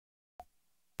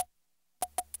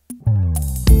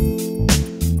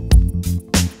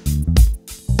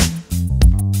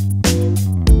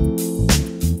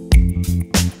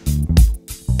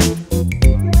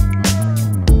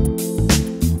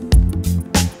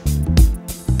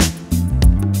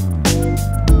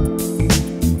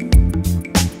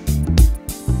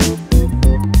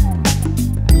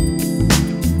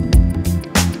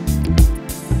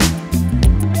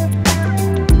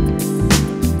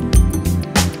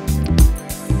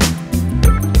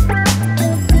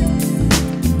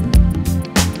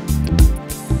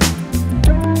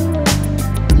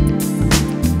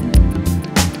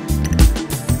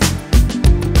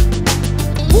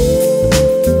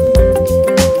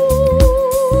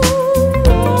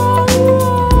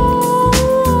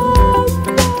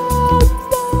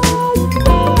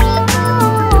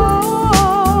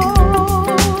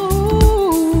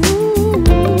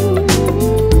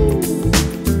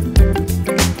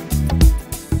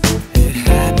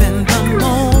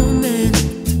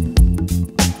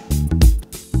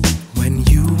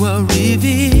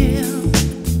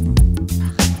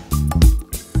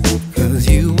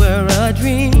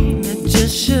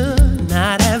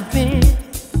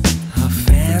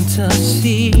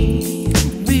fantasy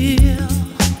real.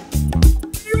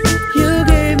 You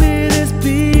gave me this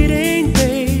beating,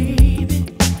 baby,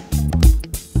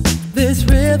 this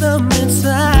rhythm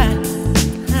inside.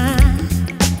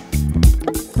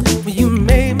 You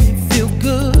made me feel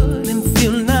good and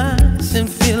feel nice and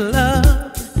feel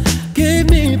love. Gave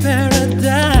me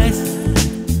paradise.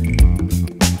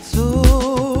 So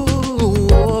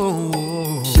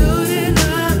shouldn't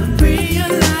I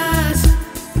realize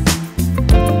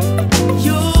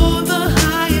you're the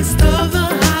highest of the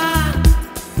high?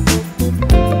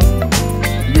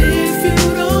 If you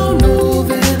don't know,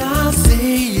 then I'll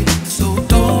say it. So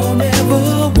don't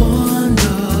ever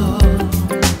wonder.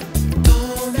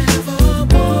 Don't ever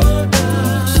wonder.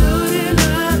 Shouldn't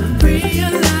I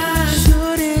realize?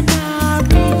 Shouldn't I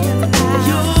realize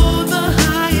you're the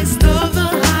highest of the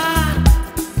high?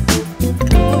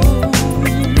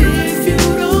 If you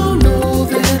don't know,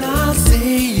 then I'll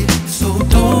say it. So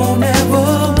don't ever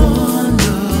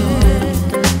wonder.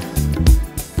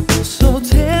 So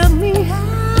tell me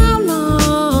how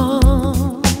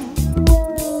long,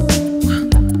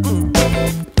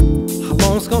 how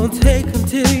long it's gonna take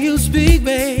until you speak,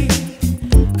 babe?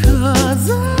 'Cause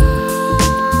I